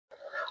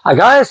Hi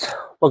guys,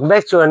 welcome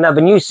back to another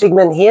new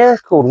segment here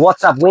called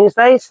What's Up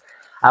Wednesdays.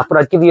 I thought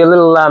I'd give you a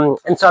little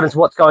insight into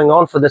what's going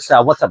on for this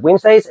What's Up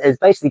Wednesdays. It's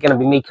basically going to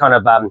be me kind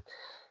of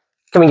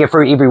coming here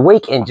through every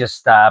week and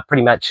just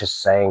pretty much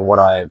just saying what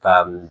I've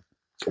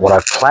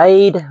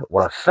played,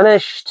 what I've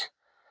finished,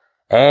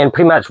 and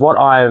pretty much what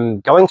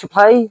I'm going to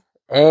play,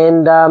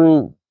 and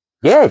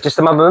yeah, just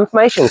some other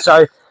information.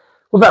 So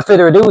without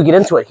further ado, we get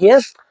into it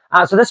here.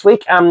 So this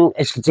week, as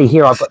you can see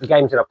here, I've got the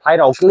games that I've played.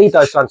 I'll leave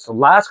those ones to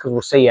last because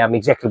we'll see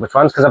exactly which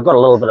ones, because I've got a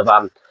little bit of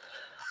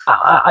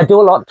I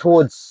do a lot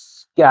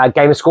towards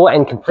gamer score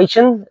and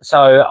completion.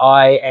 So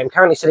I am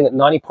currently sitting at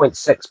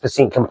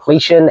 90.6%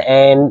 completion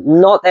and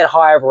not that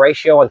high of a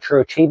ratio on true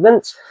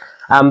achievements.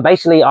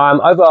 Basically, I'm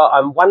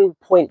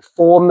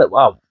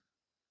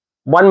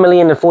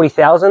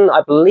 1,040,000.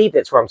 I believe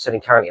that's where I'm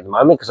sitting currently at the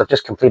moment, because I've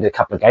just completed a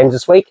couple of games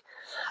this week.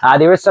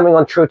 There is something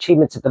on True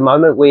Achievements at the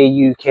moment where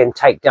you can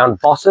take down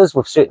bosses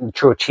with certain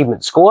True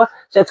Achievement score.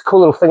 So that's a cool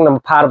little thing that I'm a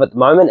part of at the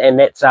moment, and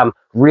that's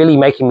really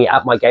making me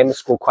up my gamer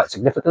score quite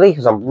significantly,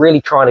 because I'm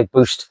really trying to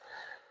boost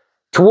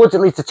towards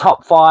at least the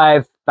top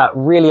 5, but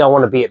really I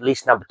want to be at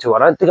least number 2. I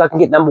don't think I can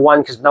get number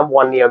 1, because number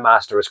 1 Neo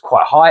Master is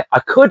quite high.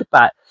 I could,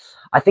 but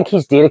I think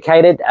he's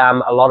dedicated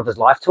a lot of his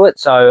life to it.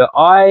 So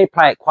I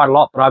play it quite a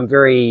lot, but I'm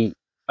very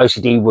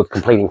OCD with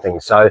completing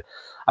things. So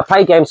I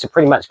play games to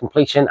pretty much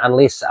completion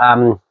unless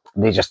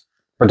they're just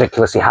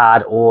ridiculously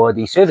hard or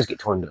the servers get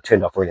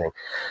turned off or anything.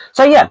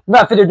 So yeah,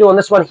 without further ado on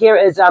this one here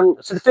is, so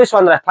the first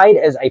one that I played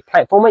is a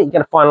platformer. You're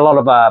going to find a lot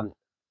of,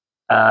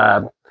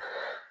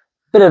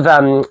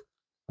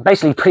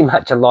 basically pretty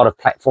much a lot of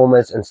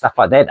platformers and stuff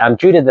like that.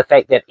 Due to the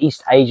fact that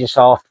East Asia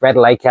Soft,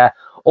 Ratalaika,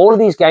 all of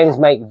these games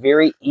make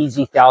very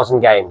easy 1,000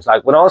 games.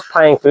 Like when I was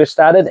playing first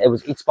started, it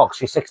was Xbox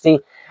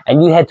 360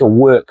 and you had to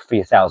work for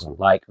your 1,000.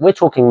 Like we're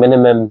talking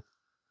minimum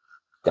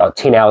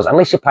 10 hours,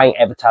 unless you're playing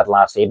Avatar: The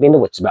Last Airbender,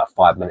 which is about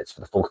 5 minutes for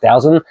the full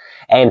 1,000,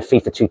 and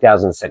FIFA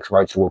 2006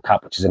 Road to World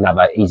Cup, which is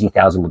another easy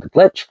 1,000 with the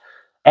glitch.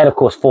 And of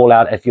course,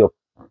 Fallout, if you're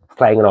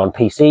playing it on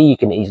PC, you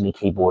can easily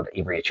keyboard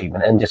every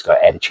achievement and just go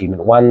add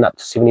achievement 1 up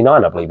to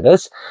 79, I believe it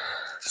is.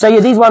 So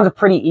yeah, these ones are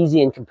pretty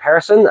easy in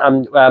comparison.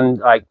 And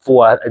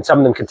some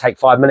of them can take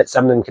 5 minutes,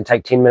 some of them can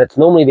take 10 minutes.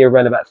 Normally they're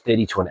around about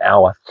 30 to an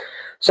hour.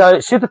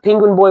 So Super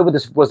Penguin Boy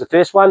was the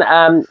first one.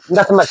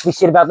 Nothing much to be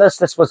said about this.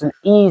 This was an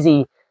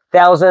easy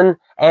 1,000,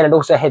 and it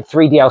also had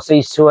 3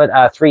 DLCs to it,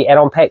 3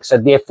 add-on packs, so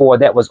therefore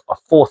that was a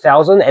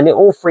 4,000, and they're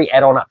all free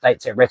add-on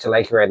updates that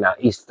Ratalaika and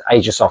East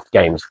Asia Soft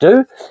games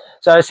do.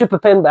 So Super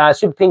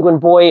Penguin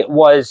Boy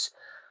was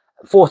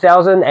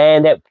 4,000,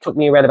 and that took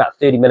me around about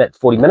 30 minutes,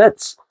 40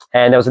 minutes,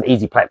 and that was an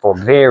easy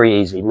platform,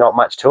 very easy, not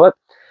much to it.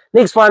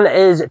 Next one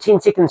is 10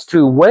 Seconds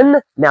to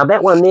Win. Now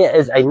that one there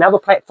is another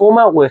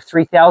platformer worth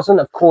 3,000,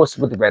 of course,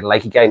 with the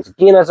Ratalaika games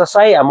again, as I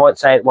say. I might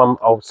say it one,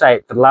 I'll say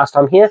it for the last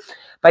time here.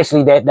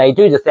 Basically, they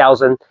do the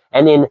 1,000,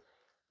 and then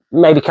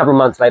maybe a couple of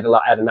months later,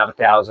 I'll add another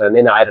 1,000,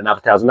 then I add another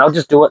 1,000. They'll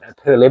just do it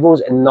per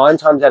levels, and 9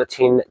 times out of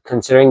 10,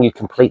 considering you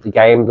complete the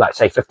game, like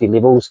say 50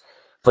 levels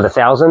for the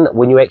 1,000,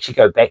 when you actually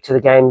go back to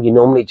the game, you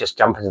normally just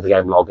jump into the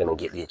game, log in, and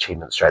get the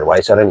achievement straight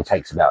away. So it only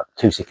takes about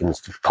 2 seconds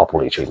to pop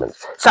all the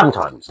achievements,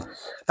 sometimes.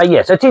 But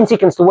yeah, so 10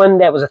 Seconds to Win,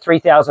 that was a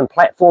 3,000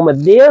 platformer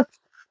there.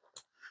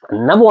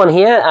 Another one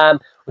here,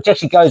 which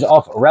actually goes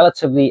off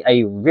relatively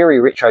a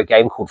very retro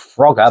game called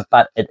Frogger,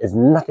 but it is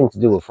nothing to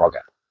do with Frogger.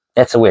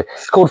 That's a weird.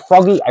 It's called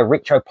Froggy, a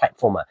retro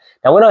platformer.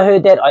 Now, when I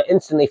heard that, I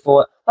instantly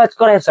thought, well, it's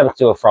got to have something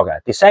to do with Frogger.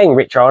 They're saying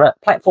retro on it.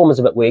 Platformer's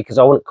a bit weird because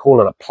I wouldn't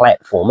call it a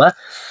platformer.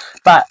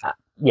 But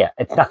yeah,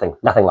 it's nothing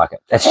like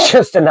it. It's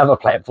just another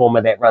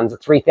platformer that runs a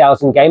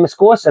 3,000 gamer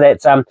score. So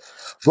that's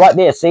right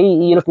there. See,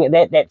 you're looking at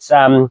that. That's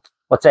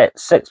what's that?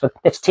 6, but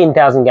that's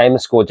 10,000 gamer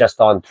score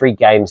just on 3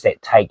 games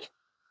that take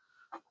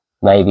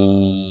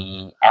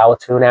maybe hour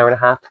to an hour and a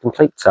half to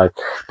complete. So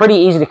pretty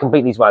easy to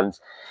complete these ones.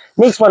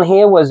 Next one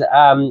here was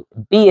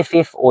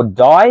BFF or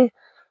Die.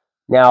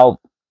 Now,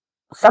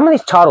 some of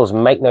these titles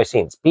make no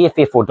sense.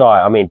 BFF or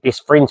Die. I mean,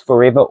 Best Friends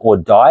Forever or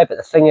Die. But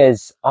the thing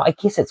is, I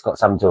guess it's got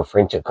something to do with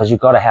friendship, because you've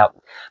got to help.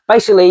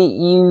 Basically,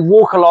 you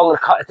walk along,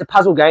 it's a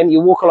puzzle game. You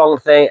walk along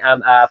the thing,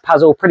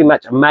 puzzle, pretty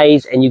much a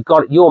maze, and you've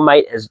got your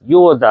mate is,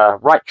 you're the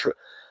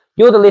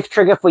left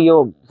trigger for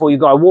your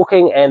guy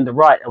walking, and the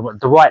right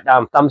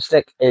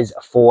thumbstick is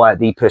for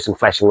the person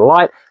flashing the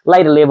light.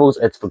 Later levels,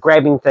 it's for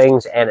grabbing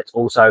things, and it's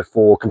also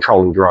for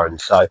controlling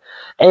drones. So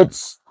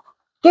it's,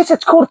 yes,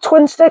 it's called a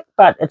twin stick,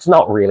 but it's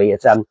not really.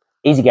 It's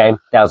easy game,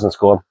 1,000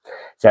 score.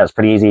 So it's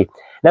pretty easy.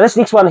 Now this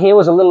next one here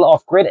was a little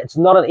off grid. It's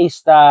not an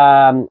East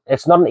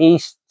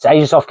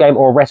Asia Soft game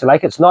or a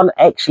Ratalaika. It's not an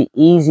actually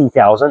easy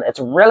 1,000. It's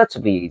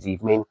relatively easy.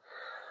 I mean,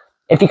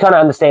 if you kind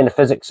of understand the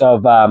physics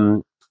of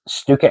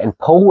snooker and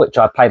pool, which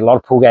I played a lot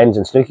of pool games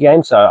and snooker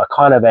games, so I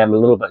kind of am a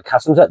little bit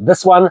accustomed to it.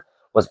 This one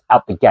was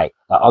out the gate.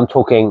 Like, I'm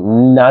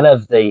talking none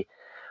of the,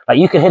 like,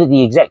 you could hit it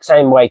the exact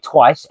same way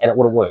twice and it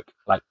wouldn't work,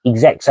 like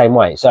exact same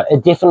way. So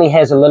it definitely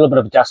has a little bit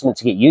of adjustment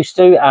to get used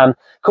to.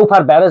 Cool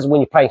part about it is when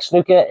you're playing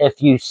snooker,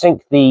 if you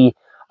sync the,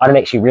 I didn't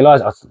actually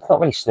realize it's not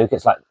really snooker,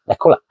 it's like they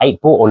call it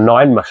 8 ball or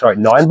 9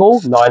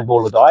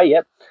 ball or die,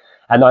 yep,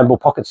 a 9 ball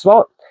pocket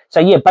slot. So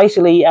yeah,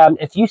 basically,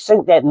 if you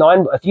sync that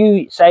 9, if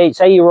you say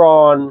you're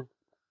on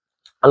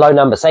a low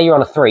number, say you're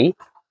on a 3,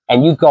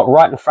 and you've got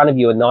right in front of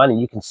you a 9,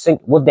 and you can sync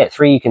with that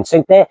 3, you can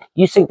sync that.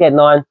 You sync that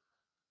 9,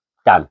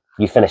 done.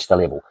 You finish the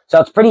level. So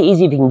it's pretty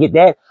easy if you can get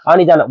that. I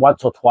only done it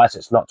once or twice.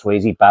 It's not too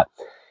easy, but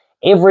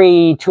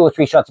every 2 or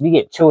 3 shots, if you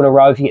get 2 in a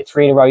row, if you get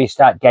 3 in a row, you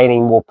start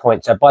gaining more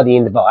points. So by the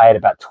end of it, I had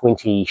about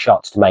 20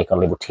 shots to make on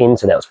level 10,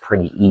 so that was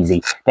pretty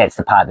easy. That's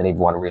the part that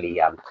everyone really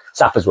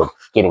suffers with,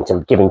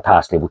 giving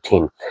past level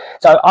 10.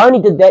 So I only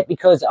did that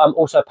because I'm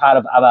also part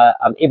of other,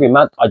 every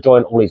month I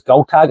join all these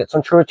gold targets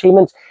on True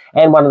Achievements,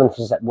 and one of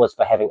them was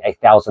for having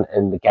 1,000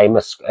 in the game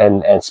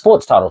and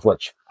sports titles,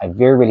 which I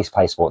very rarely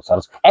play sports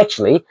titles.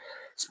 Actually,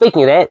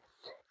 speaking of that,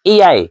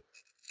 EA,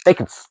 they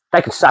can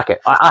suck it.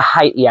 I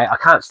hate EA. I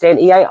can't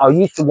stand EA. I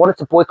used to wanted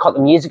to boycott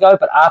them years ago,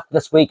 but after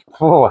this week,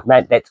 oh,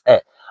 man, that's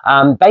it.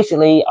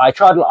 Basically, I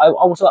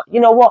was like, you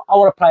know what? I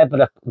want to play a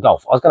bit of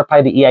golf. I was going to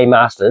play the EA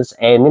Masters,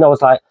 and then I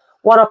was like,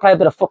 why not play a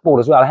bit of football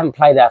as well? I haven't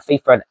played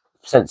FIFA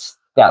since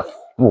about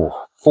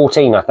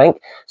 14, I think.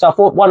 So I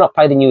thought, why not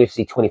play the new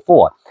FC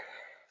 24?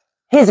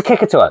 Here's the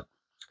kicker to it.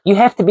 You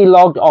have to be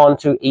logged on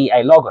to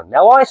EA Login.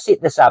 Now, I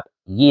set this up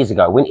years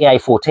ago when EA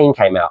 14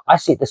 came out. I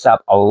set this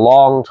up a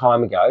long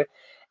time ago.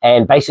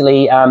 And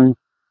basically, yeah,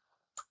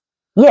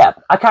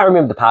 I can't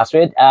remember the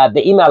password.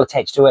 The email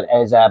attached to it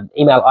is an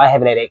email I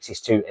haven't had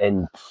access to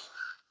in,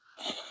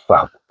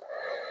 well,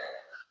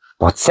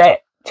 what's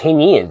that? 10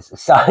 years.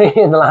 So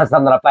in the last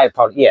time that I played,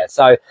 probably, yeah.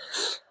 So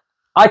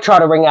I try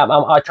to ring up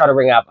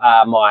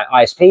my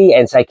ISP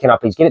and say, can I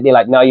please get it? They're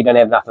like, no, you don't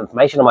have enough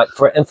information. I'm like,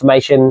 for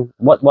information,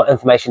 what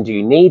information do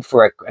you need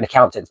for an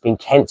account that's been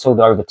cancelled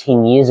over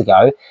 10 years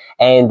ago?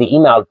 And the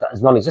email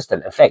is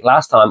non-existent. In fact,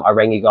 last time I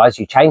rang you guys,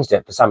 you changed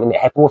it for something that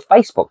happened with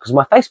Facebook because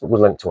my Facebook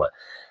was linked to it.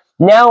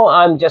 Now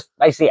I'm just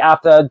basically,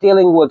 after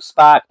dealing with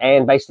Spark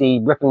and basically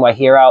ripping my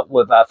hair out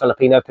with a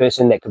Filipino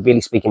person that could barely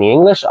speak any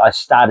English, I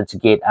started to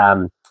get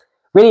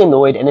really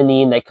annoyed, and in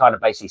the end they kind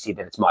of basically said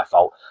that it's my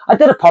fault. I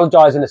did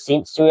apologize in a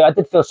sense to her. I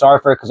did feel sorry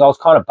for her because I was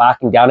kind of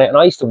barking down it, and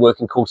I used to work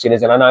in call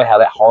centers and I know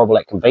how horrible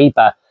that can be,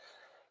 but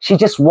she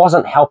just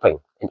wasn't helping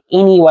in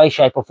any way,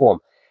 shape or form.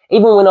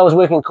 Even when I was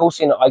working in call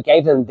center, I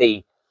gave them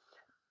the,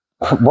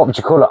 what would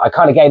you call it? I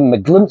kind of gave them a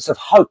glimpse of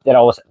hope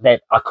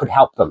that I could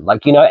help them.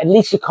 Like, you know, at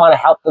least you kind of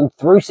help them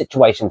through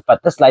situations,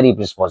 but this lady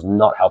just was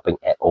not helping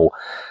at all.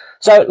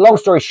 So long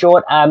story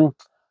short,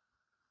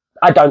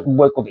 I don't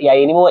work with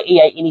EA anymore.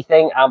 EA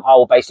anything, I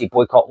will basically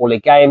boycott all their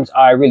games.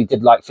 I really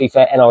did like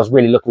FIFA, and I was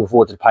really looking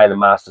forward to playing the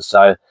Masters.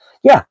 So,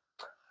 yeah,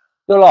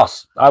 your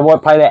loss. I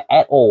won't play that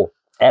at all.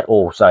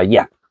 So,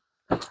 yeah.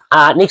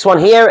 Next one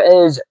here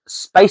is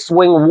Space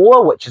Wing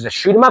War, which is a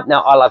shoot 'em up.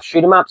 Now, I love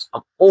shoot 'em ups.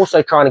 I'm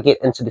also trying to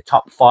get into the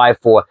top 5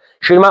 for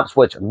shoot 'em ups,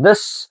 which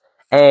this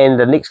and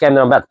the next game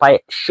that I'm about to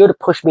play should have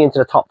pushed me into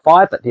the top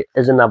 5, but there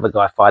is another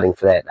guy fighting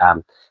for that,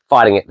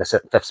 fighting at the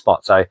 5th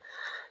spot. So,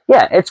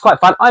 yeah, it's quite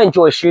fun. I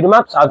enjoy shoot 'em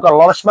ups. I've got a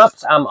lot of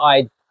shmups.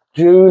 I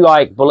do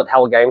like bullet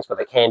hell games, but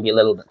they can be a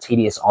little bit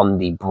tedious on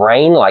the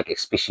brain, like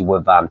especially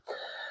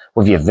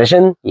with your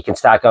vision. You can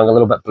start going a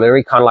little bit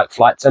blurry, kind of like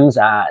flight sims.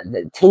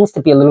 It tends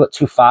to be a little bit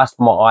too fast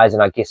for my eyes,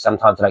 and I guess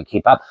sometimes I don't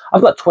keep up.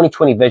 I've got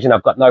 20/20 vision.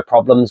 I've got no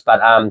problems, but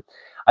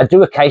I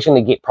do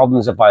occasionally get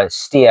problems if I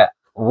steer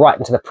right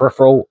into the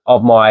peripheral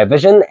of my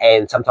vision,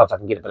 and sometimes I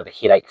can get a bit of a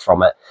headache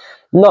from it.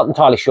 Not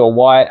entirely sure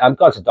why. I'm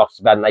going to doctors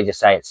about it, and they just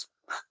say it's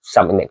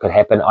something that could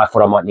happen. I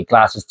thought I might need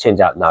glasses. Turns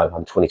out, no,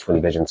 I'm 20/20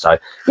 vision. So,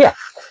 yeah.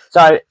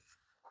 So,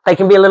 they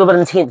can be a little bit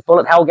intense.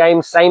 Bullet hell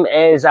games, same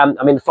as, I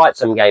mean, flight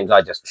sim games,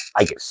 I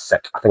get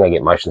sick. I think I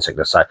get motion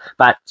sickness. So,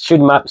 but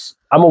shoot 'em ups,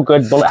 I'm all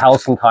good. Bullet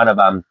hells can kind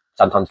of,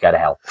 sometimes go to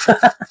hell.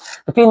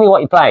 Depending on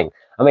what you're playing.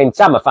 I mean,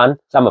 some are fun,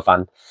 some are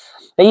fun.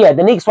 But yeah,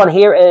 the next one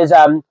here is,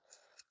 and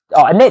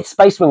that's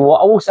Space Wing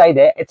War. I will say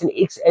that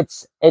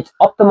it's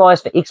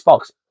optimized for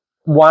Xbox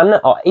One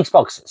or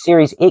Xbox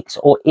Series X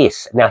or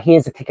S. Now,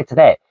 here's the kicker to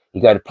that.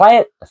 You go to play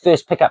it, the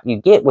first pickup you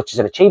get, which is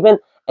an achievement,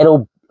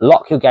 it'll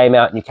lock your game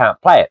out and you can't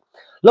play it.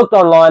 Looked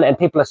online and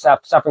people are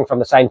suffering from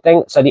the same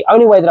thing. So the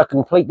only way that I could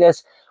complete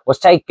this was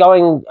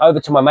going over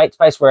to my mate's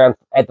place where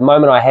at the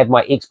moment I have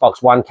my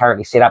Xbox One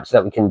currently set up so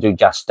that we can do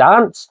Just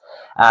Dance.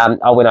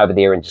 I went over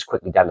there and just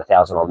quickly done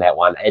 1,000 on that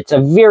one. It's a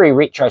very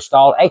retro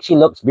style. It actually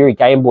looks very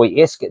Game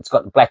Boy-esque. It's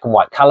got the black and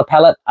white color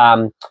palette.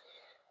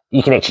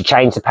 You can actually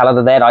change the palette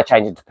of that. I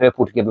changed it to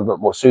purple to give it a bit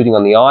more soothing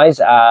on the eyes.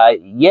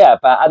 Yeah,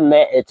 but other than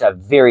that, it's a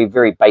very,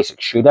 very basic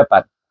shooter,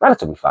 but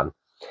relatively fun.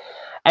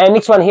 And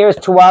next one here is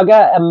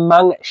Turaga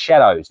Among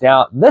Shadows.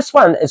 Now, this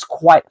one is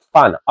quite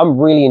fun. I'm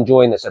really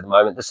enjoying this at the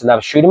moment. This is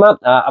another shoot 'em up.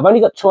 I've only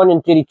got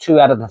 232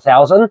 out of the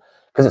 1,000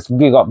 because it's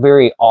got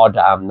very odd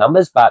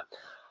numbers, but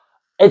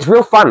it's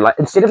real fun. Like,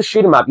 instead of a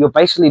shoot 'em up, you're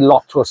basically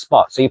locked to a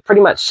spot. So you're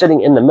pretty much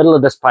sitting in the middle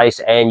of this place,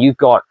 and you've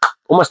got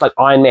almost like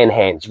Iron Man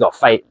hands. You've got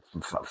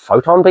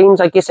photon beams,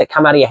 I guess, that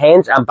come out of your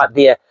hands, but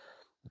they're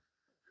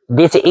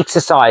to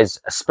exercise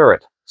a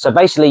spirit. So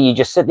basically, you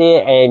just sit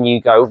there and you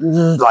go,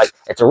 like,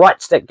 it's a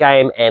right stick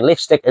game, and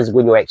left stick is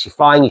when you're actually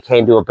flying. You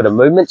can do a bit of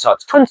movement, so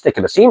it's twin stick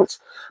in a sense.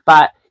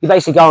 But you're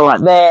basically going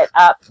like that,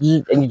 up,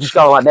 and you're just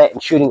going like that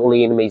and shooting all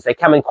the enemies. They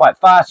come in quite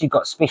fast. You've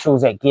got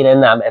specials that get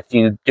in. If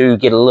you do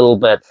get a little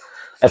bit,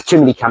 if too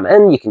many come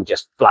in, you can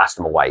just blast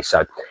them away.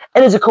 So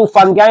it is a cool,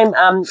 fun game.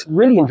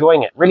 Really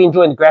enjoying it. Really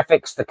enjoying the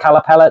graphics, the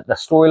color palette, the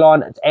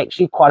storyline. It's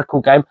actually quite a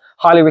cool game.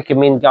 Highly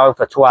recommend going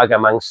for Tuaga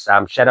Amongst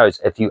Shadows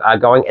if you are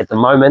going at the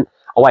moment.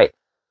 Oh, wait.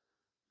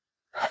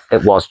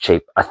 It was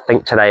cheap. I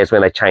think today is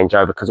when they change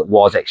over because it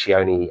was actually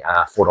only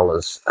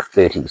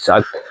 $4.30.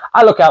 So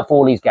I look out for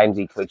all these games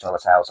each week on a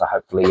sale. So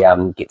hopefully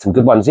get some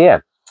good ones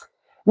there.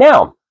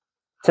 Now,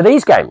 to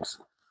these games.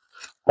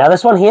 Now,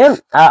 this one here,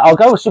 I'll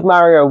go with Super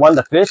Mario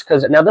Wonder first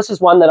because now this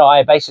is one that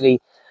I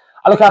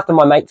look after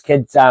my mates'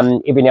 kids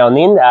every now and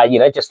then. You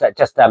know, just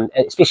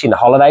especially in the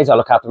holidays, I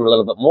look after them a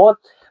little bit more.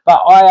 But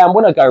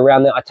when I go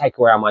around there, I take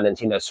around my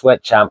Nintendo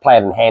Switch, play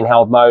it in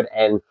handheld mode,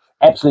 and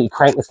absolutely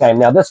crank this game.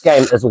 Now, this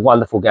game is a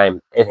wonderful game.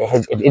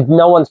 If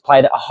no one's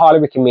played it, I highly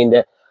recommend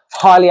it.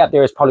 Highly up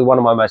there is probably one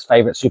of my most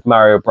favorite Super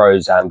Mario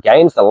Bros.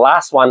 Games. The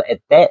last one at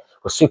that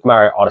was Super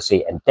Mario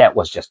Odyssey, and that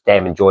was just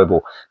damn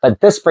enjoyable. But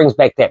this brings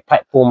back that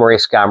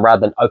platformer-esque rather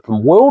than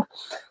open world.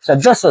 So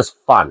this is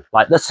fun.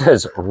 Like, this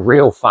is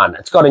real fun.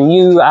 It's got a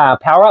new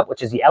power-up,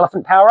 which is the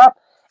elephant power-up,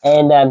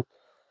 and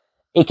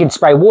it can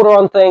spray water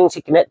on things.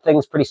 It can hit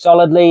things pretty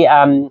solidly.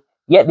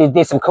 Yeah,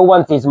 there's some cool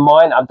ones. There's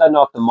mine. I don't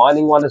know if the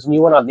mining one is a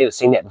new one. I've never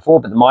seen that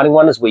before, but the mining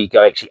one is where you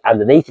go actually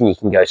underneath and you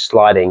can go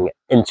sliding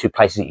into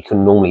places that you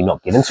can normally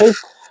not get into.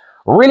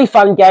 Really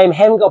fun game.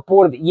 Haven't got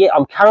bored of it yet.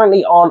 I'm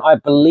currently on, I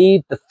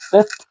believe, the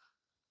 5th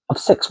of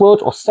 6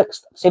 worlds or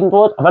 6th, 7th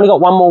world. I've only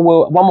got one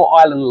more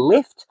island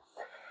left.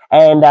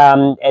 And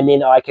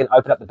then I can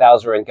open up the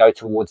Bowser and go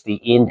towards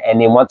the end.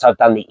 And then once I've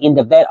done the end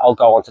of that, I'll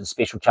go on to the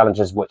special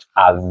challenges, which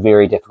are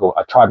very difficult.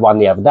 I tried one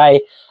the other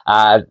day.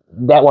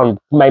 That one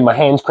made my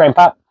hands cramp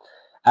up.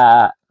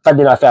 But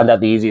then I found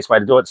out the easiest way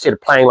to do it instead of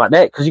playing like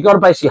that. Because you've got to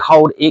basically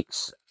hold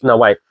X. No,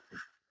 wait.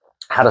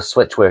 How does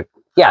Switch work?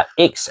 Yeah,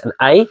 X and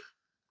A.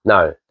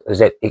 No, is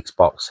that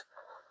Xbox?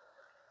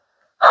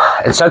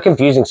 It's so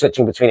confusing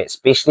switching between it,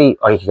 especially,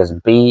 oh, because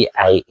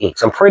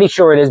B-A-X. I'm pretty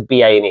sure it is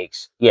B-A and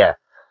X. Yeah.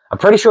 I'm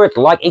pretty sure it's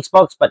like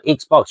Xbox, but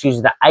Xbox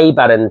uses the A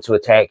button to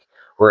attack,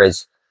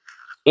 whereas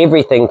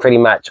everything pretty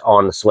much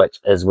on the Switch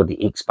is with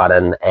the X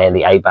button, and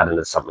the A button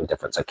is something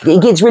different. So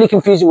it gets really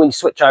confusing when you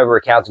switch over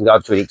accounts and go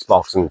over to an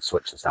Xbox and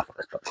Switch and stuff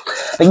like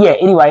this. But yeah,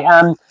 anyway,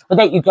 with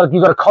that, you've got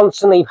to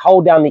constantly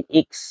hold down the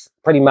X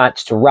pretty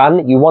much to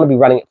run. You want to be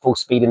running at full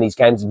speed in these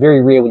games. It's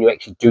very rare when you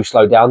actually do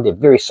slow down. They're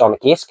very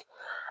Sonic-esque.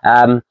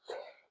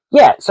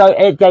 Yeah, so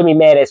it gave me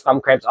mad ass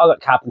thumb cramps. I got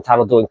carpal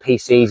tunnel doing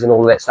PCs and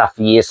all of that stuff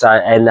for years. So,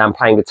 and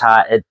playing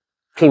guitar, it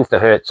tends to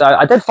hurt. So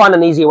I did find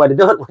an easier way to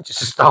do it, which is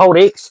just to hold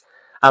X.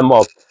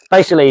 Well,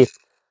 basically,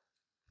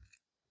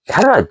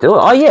 how did I do it?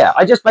 Oh yeah,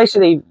 I just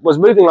basically was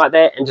moving like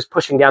that and just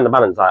pushing down the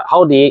buttons, like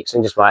hold the X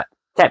and just like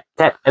tap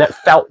tap, and it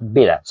felt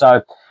better.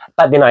 So,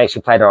 but then I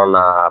actually played it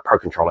on Pro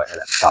Controller and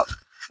it felt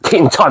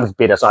 10 times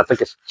better. So I think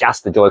it's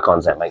just the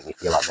Joy-Cons that make me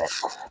feel like that.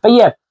 But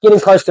yeah,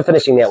 getting close to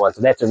finishing that one. So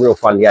that's a real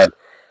fun game.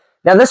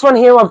 Now, this one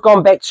here I've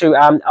gone back to,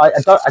 I'm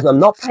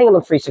not playing it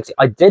on 360.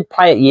 I did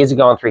play it years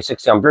ago on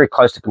 360. I'm very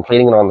close to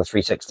completing it on the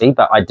 360,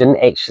 but I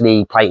didn't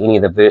actually play any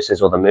of the Versus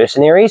or the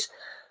Mercenaries.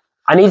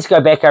 I need to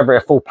go back over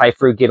a full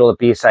playthrough, get all the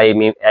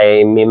BSA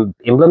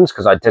emblems,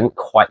 because I didn't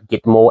quite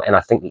get them all, and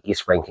I think the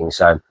S ranking.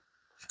 So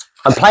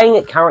I'm playing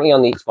it currently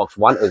on the Xbox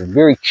One. It was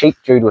very cheap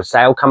due to a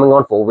sale coming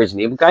on for all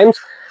Resident Evil games.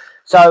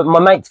 So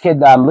my mate's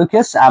kid,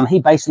 Lucas, he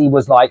basically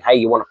was like, hey,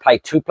 you want to play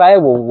 2-player?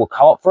 We'll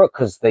co-op for it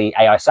because the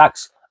AI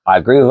sucks. I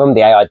agree with him.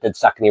 The AI did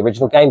suck in the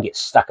original game, get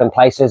stuck in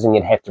places, and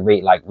you'd have to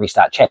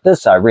restart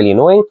chapters, so really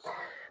annoying.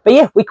 But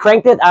yeah, we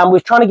cranked it. We're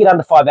trying to get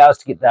under 5 hours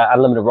to get the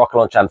unlimited rocket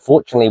launch.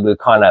 Unfortunately, we're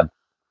kind of,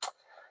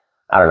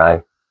 I don't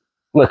know,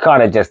 we're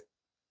kind of just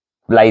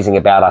lazing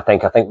about, I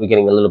think. I think we're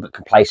getting a little bit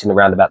complacent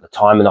around about the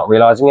time and not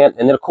realizing it.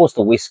 And then, of course,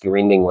 the Wesker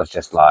ending was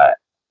just like,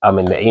 I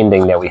mean, the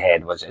ending that we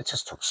had was, it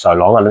just took so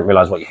long. I didn't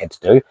realize what you had to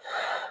do.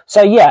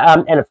 So yeah,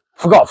 and I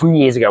forgot from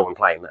years ago when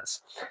playing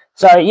this.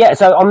 So yeah,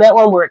 so on that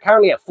one, we're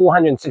currently at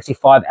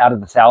 465 out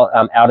of the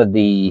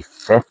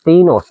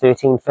 15 or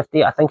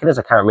 1350, I think it is.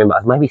 I can't remember.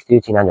 Maybe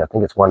 1300. I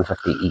think it's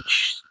 150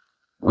 each.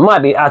 Might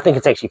be. I think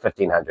it's actually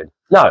 1500.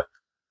 No,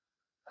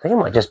 I think it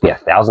might just be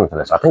 1,000 for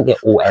this. I think they're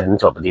all added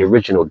into it, but the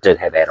original did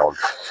have add-on.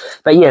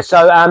 But yeah,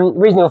 so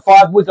Resident Evil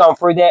 5, we're going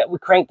through that. We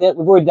cranked it.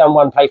 We've already done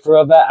one playthrough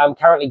of it. I'm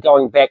currently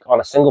going back on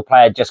a single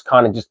player, just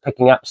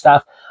picking up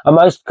stuff.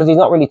 Because he's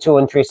not really too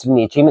interested in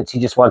the achievements. He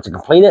just wants to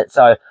complete it.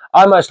 So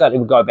I most likely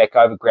will go back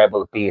over, grab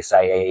all the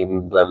BSA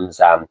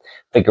emblems,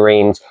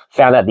 figurines,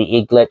 found out the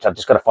egg glitch. I've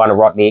just got to find a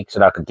rotten egg so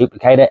that I can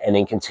duplicate it, and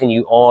then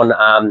continue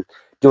on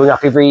doing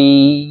up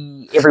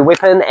every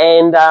weapon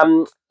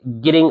and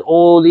getting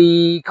all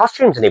the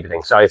costumes and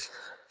everything. So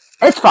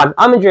it's fun.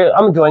 I'm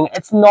enjoying it.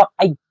 It's not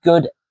a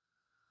good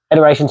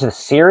iteration to the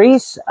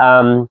series.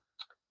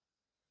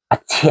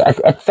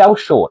 It fell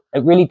short.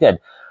 It really did.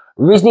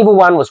 Resident Evil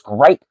 1 was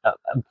great.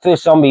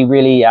 First zombie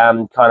really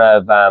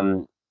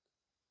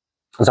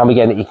zombie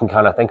game that you can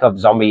kind of think of.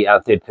 Zombie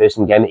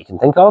third-person game that you can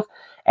think of.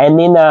 And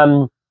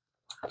then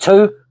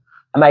 2,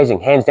 amazing,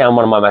 hands down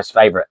one of my most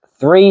favorite.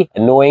 3,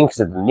 annoying because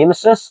of the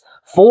Nemesis.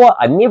 4,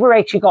 I never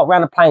actually got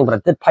around to playing, but I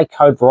did play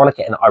Code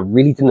Veronica, and I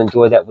really didn't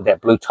enjoy that with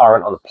that blue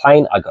tyrant on the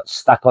plane. I got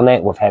stuck on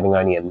that with having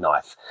only a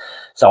knife,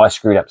 so I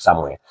screwed up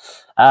somewhere.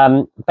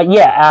 But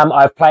yeah,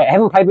 I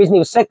haven't played Resident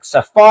Evil 6,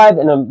 so 5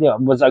 and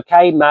was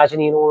okay,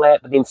 marginy and all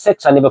that. But then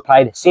 6, I never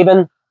played.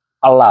 7,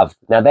 I loved.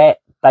 Now that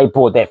they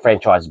brought that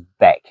franchise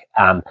back.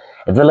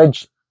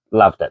 Village,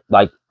 loved it.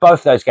 Like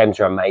both those games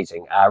are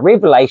amazing.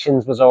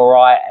 Revelations was all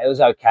right. It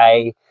was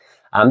okay.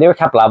 There were a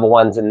couple other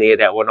ones in there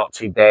that were not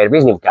too bad.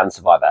 Resident Evil Gun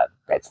Survivor,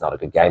 that's not a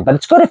good game, but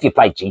it's good if you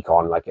play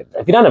G-Con. Like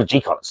if you don't have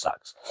G-Con, it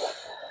sucks.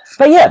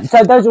 But yeah,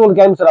 so those are all the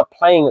games that I'm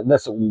playing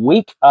this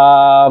week.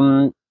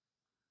 I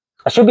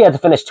should be able to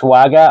finish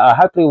Tuaga.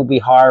 Hopefully we'll be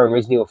higher in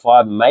Resident Evil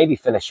 5 and maybe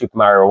finish Super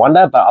Mario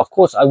Wonder. But of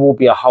course, I will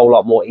be a whole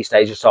lot more East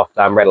Asia Soft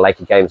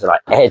Ratalaika games that I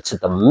add to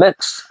the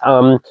mix.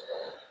 And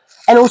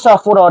also, I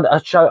thought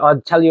I'd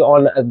tell you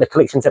on the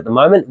collections at the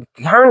moment.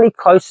 Currently,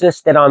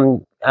 closest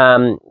collections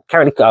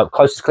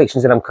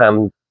that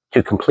I'm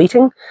to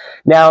completing.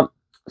 Now,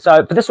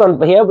 so for this one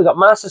here, we got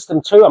Master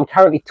System 2. I'm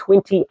currently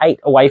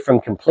 28 away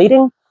from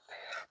completing.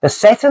 The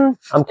Saturn,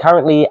 I'm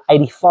currently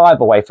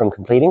 85 away from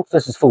completing.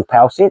 This is full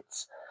power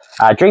sets.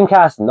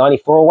 Dreamcast,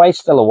 94 away,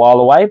 still a while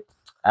away.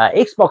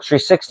 Xbox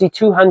 360,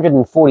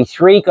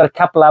 243. Got a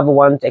couple other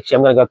ones. Actually,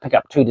 I'm going to go pick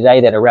up 2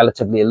 today that are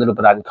relatively a little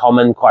bit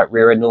uncommon, quite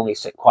rare, and normally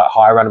sit quite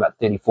high, around about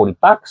 30, 40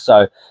 bucks.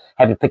 So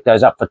happy to pick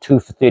those up for 2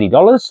 for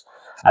 $30.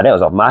 That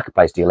was off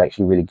Marketplace deal,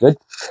 actually really good.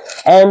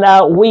 And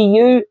Wii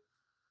U,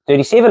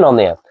 37 on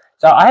there.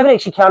 So I haven't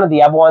actually counted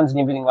the other ones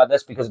and everything like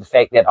this because of the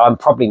fact that I'm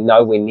probably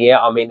nowhere near.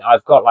 I mean,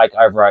 I've got like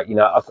over, I've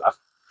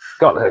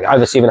got like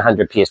over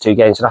 700 PS2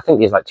 games, and I think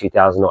there's like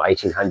 2,000 or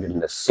 1,800 in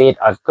the set.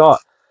 I've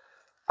got,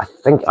 I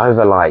think,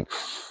 over like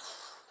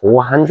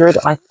 400,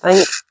 I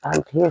think,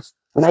 PS,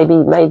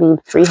 maybe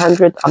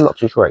 300. I'm not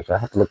too sure, actually. I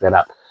have to look that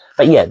up.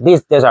 But yeah,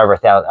 there's over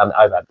 1,000,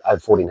 over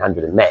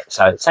 1,400 in that.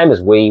 So same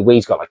as Wii.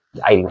 Wii's got like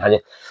 1,800.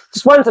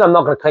 Just ones that I'm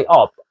not going to click.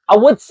 Oh, I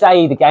would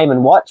say the Game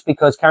 & Watch,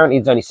 because currently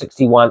there's only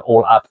 61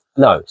 all up.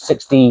 No,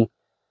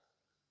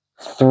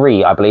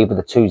 63, I believe, with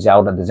the 2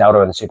 Zelda, the Zelda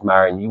and the Super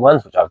Mario new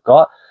ones, which I've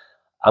got.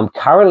 I'm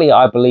currently,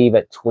 I believe,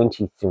 at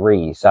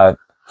 23, so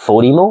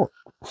 40 more.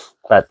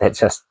 But that's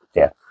just,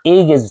 yeah.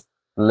 Egg is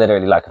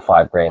literally like a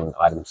 $5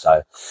 item,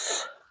 so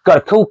got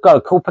a cool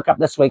pickup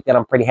this week that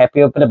I'm pretty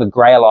happy with. A bit of a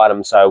grail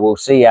item, so we'll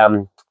see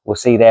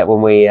that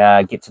when we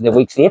get to the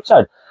week's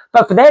episode.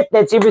 But for that,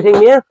 that's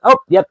everything there. Oh,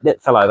 yep,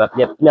 that fell over.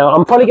 Yep. Now,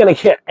 I'm probably going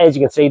to get, as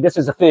you can see, this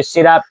is the first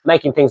setup,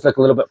 making things look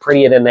a little bit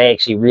prettier than they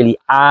actually really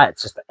are.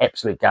 It's just an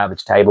absolute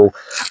garbage table.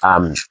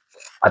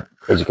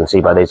 As you can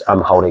see by these, I'm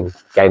holding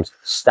games.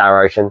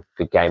 Star Ocean,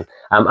 good game.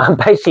 I'm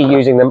basically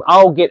using them.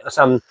 I'll get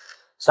some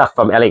stuff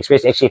from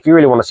AliExpress. Actually, if you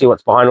really want to see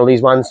what's behind all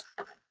these ones,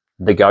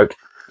 the GOAT,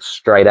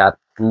 straight up,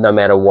 no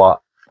matter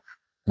what,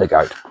 the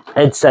GOAT.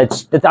 It's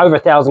over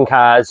 1,000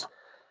 cars,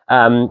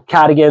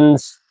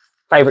 cardigans,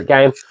 favorite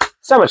game.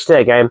 So much to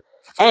that game.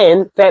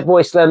 And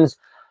Fatboy Slim's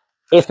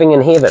effing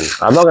in heaven.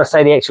 I'm not going to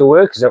say the actual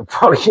word because it'll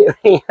probably get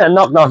me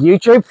knocked off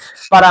YouTube.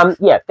 But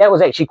yeah, that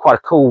was actually quite a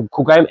cool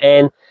game.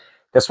 And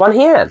this one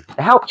here,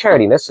 the Help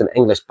Charity, this is an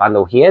English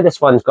bundle here.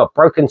 This one's got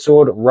Broken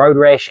Sword, Road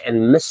Rash,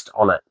 and Mist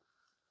on it.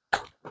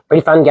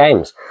 Pretty fun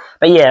games.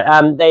 But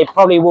yeah, they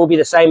probably will be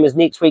the same as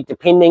next week,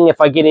 depending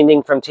if I get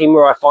anything from Temu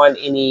or I find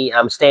any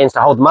stands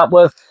to hold them up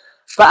with.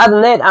 But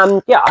other than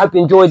that, yeah, I hope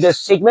you enjoyed this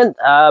segment.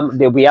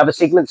 There'll be other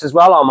segments as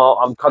well.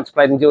 I'm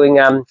contemplating doing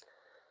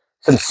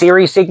some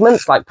series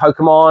segments like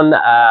Pokemon,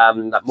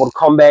 like Mortal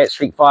Kombat,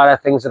 Street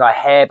Fighter, things that I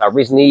have,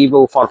 Resident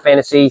Evil, Final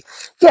Fantasy.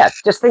 Yeah,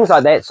 just things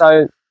like that.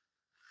 So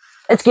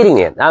it's getting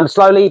there,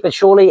 slowly but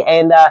surely.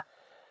 And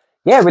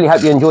yeah, really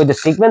hope you enjoyed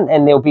this segment,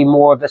 and there'll be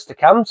more of this to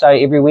come. So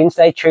every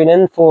Wednesday, tune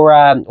in for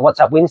What's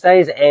Up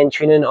Wednesdays, and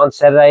tune in on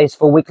Saturdays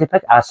for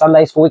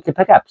Sundays for weekly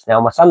pickups. Now,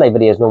 my Sunday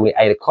video is normally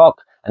 8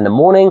 o'clock in the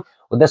morning.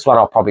 With this one,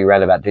 I'll probably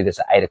round about do this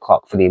at 8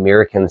 o'clock for the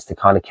Americans to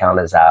kind of count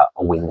as a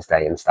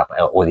Wednesday and stuff,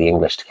 or the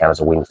English to count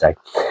as a Wednesday.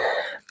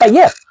 But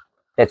yeah,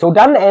 that's all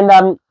done,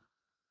 and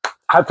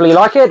hopefully you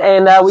like it,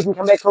 and we can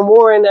come back for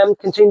more and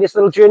continue this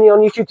little journey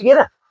on YouTube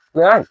together.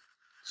 All right,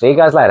 see you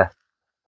guys later.